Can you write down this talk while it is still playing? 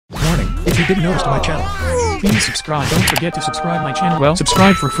If you didn't notice to my channel, please subscribe. Don't forget to subscribe my channel. Well,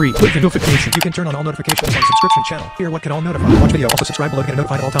 subscribe for free. Click the notification. You can turn on all notifications on subscription channel. Hear what can all notify. Watch video. Also subscribe below to get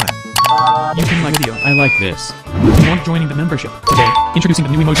notified all time. You can like video. I like this. If you want joining the membership today, introducing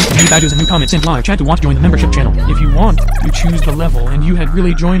the new emojis, new badges, and new comments and live chat to watch join the membership channel. If you want, you choose the level and you had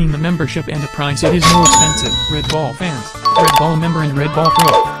really joining the membership and the price. It is more expensive. Red Ball fans, Red Ball member and Red Ball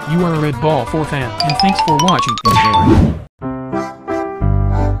Pro. You are a Red Ball 4 fan, and thanks for watching. Enjoy.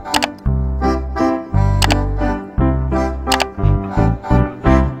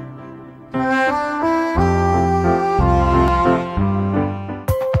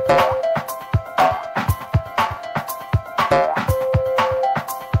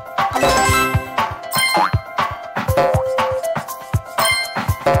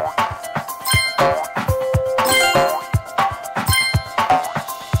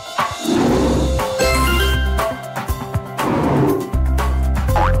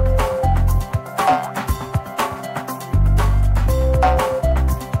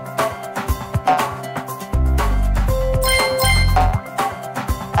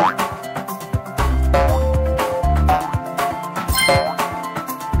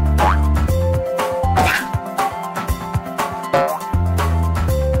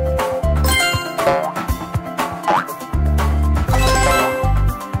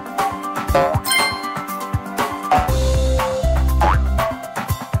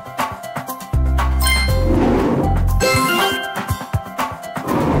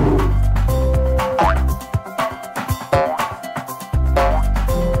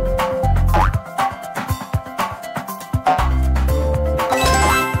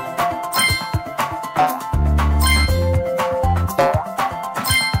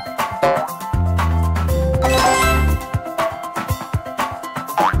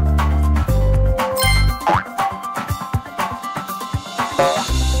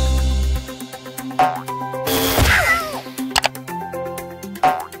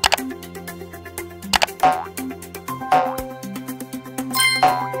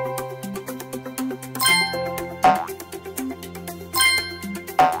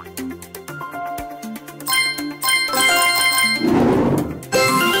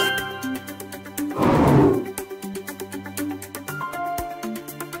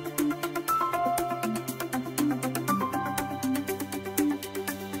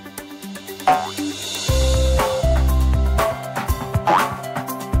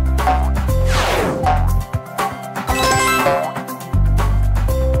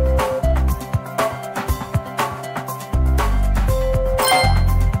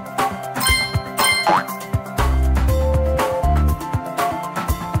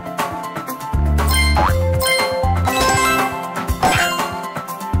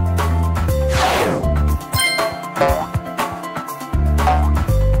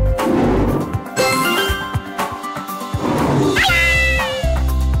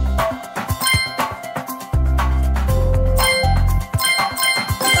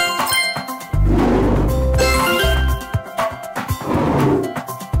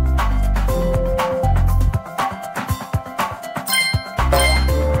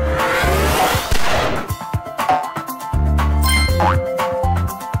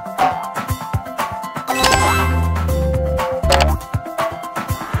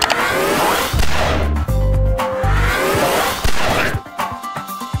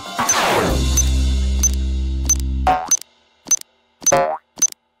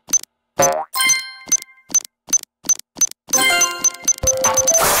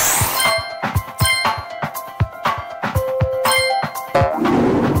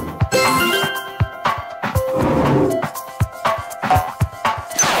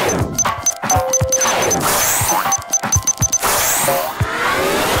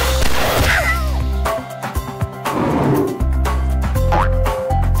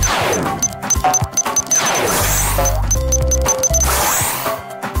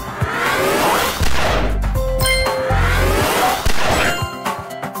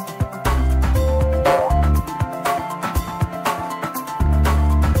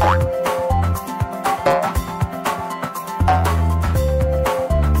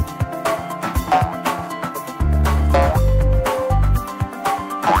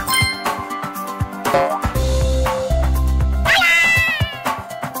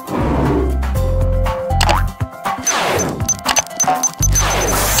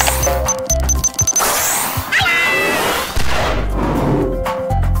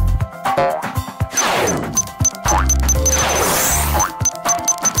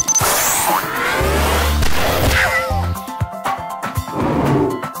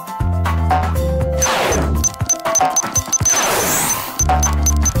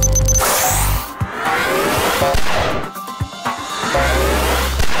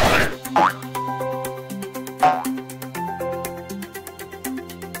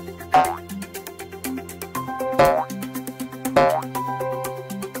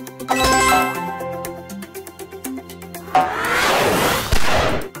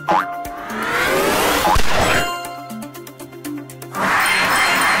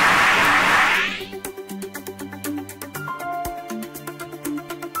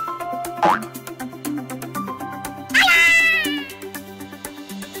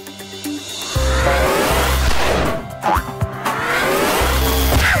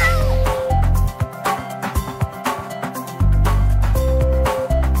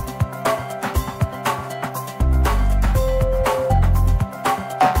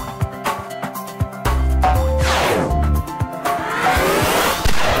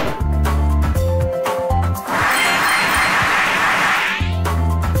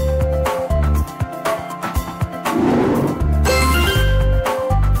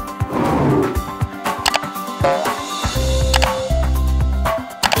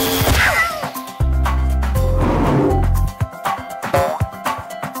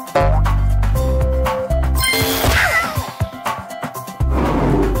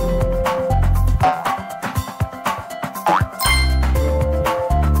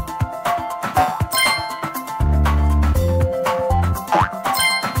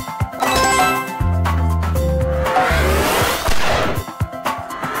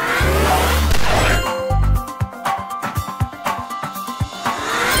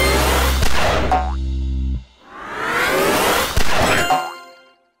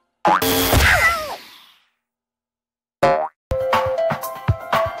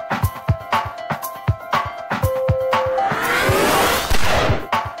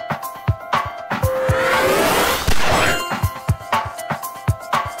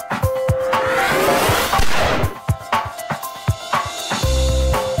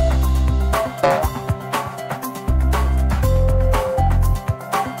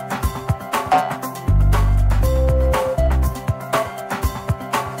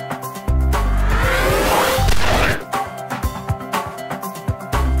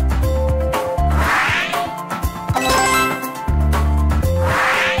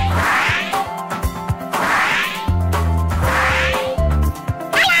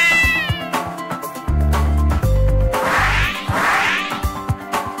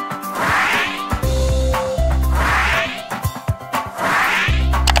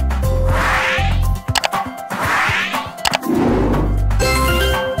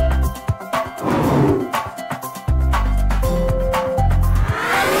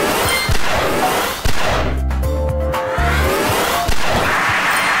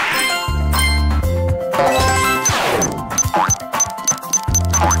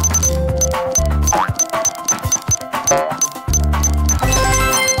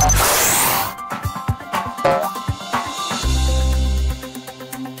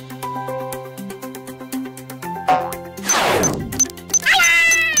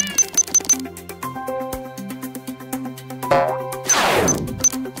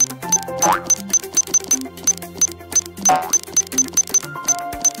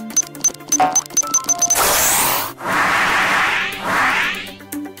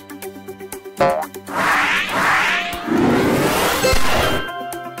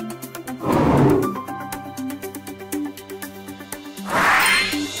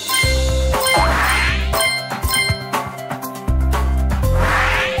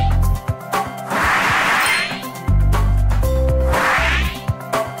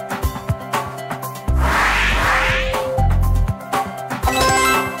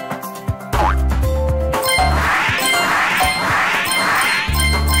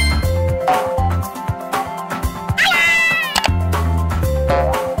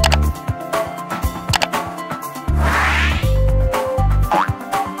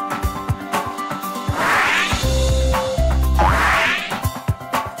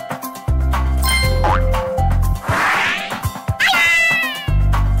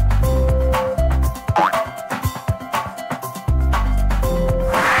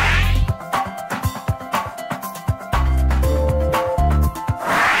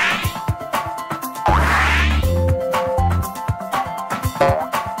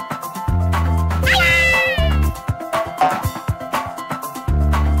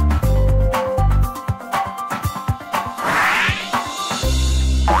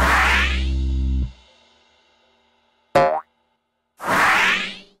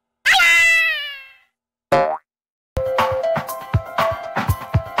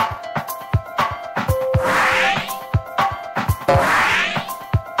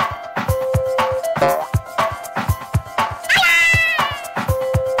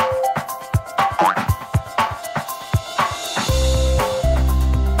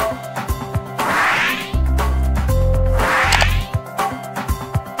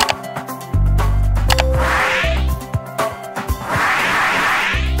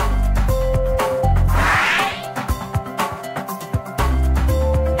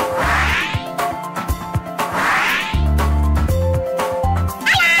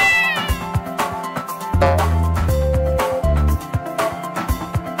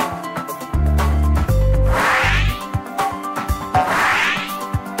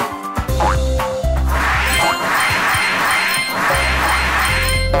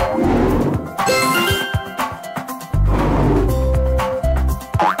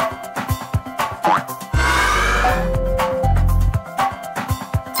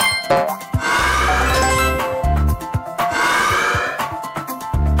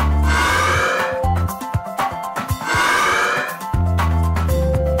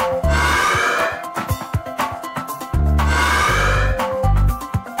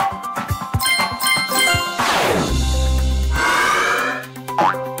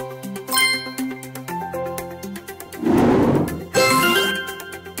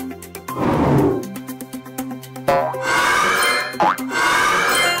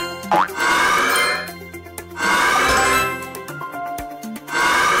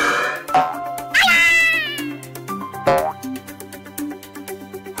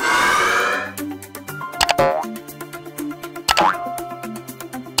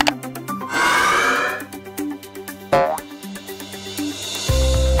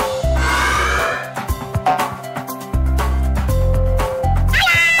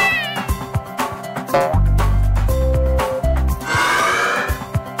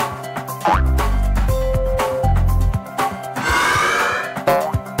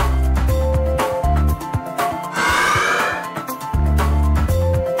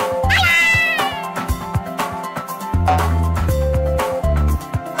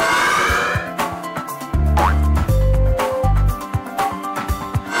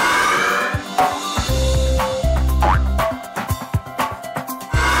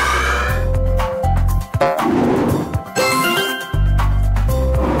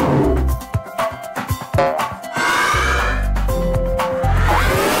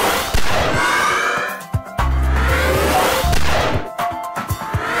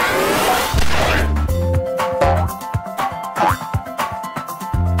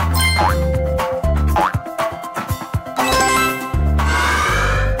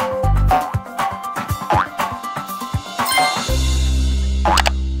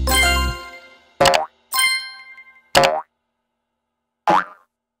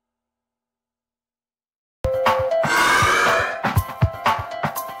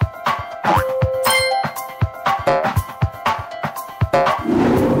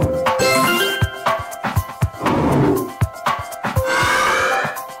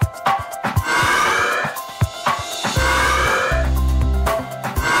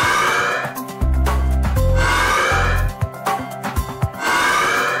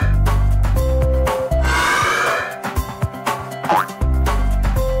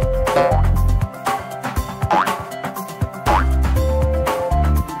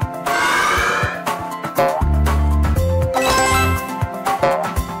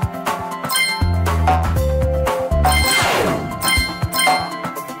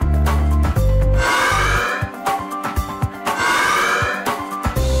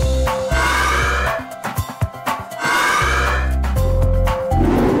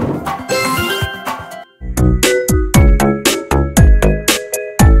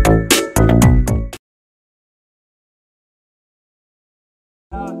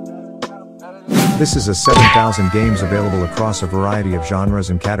 This is a 7,000 games available across a variety of genres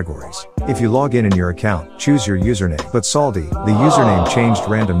and categories. If you log in your account, choose your username. But Saldi, the username changed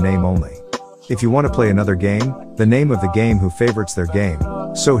random name only. If you want to play another game, the name of the game who favorites their game.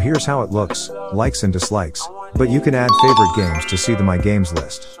 So here's how it looks, likes and dislikes. But you can add favorite games to see the My Games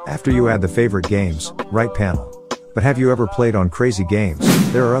list. After you add the favorite games, right panel. But have you ever played on Crazy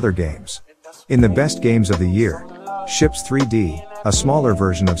Games? There are other games. In the best games of the year, Ships 3D, a smaller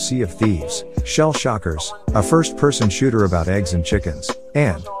version of Sea of Thieves, Shell Shockers, a first-person shooter about eggs and chickens,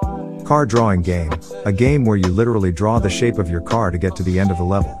 and Car Drawing Game, a game where you literally draw the shape of your car to get to the end of the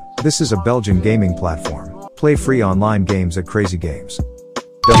level. This is a Belgian gaming platform. Play free online games at Crazy Games.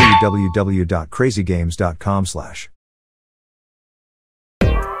 www.crazygames.com/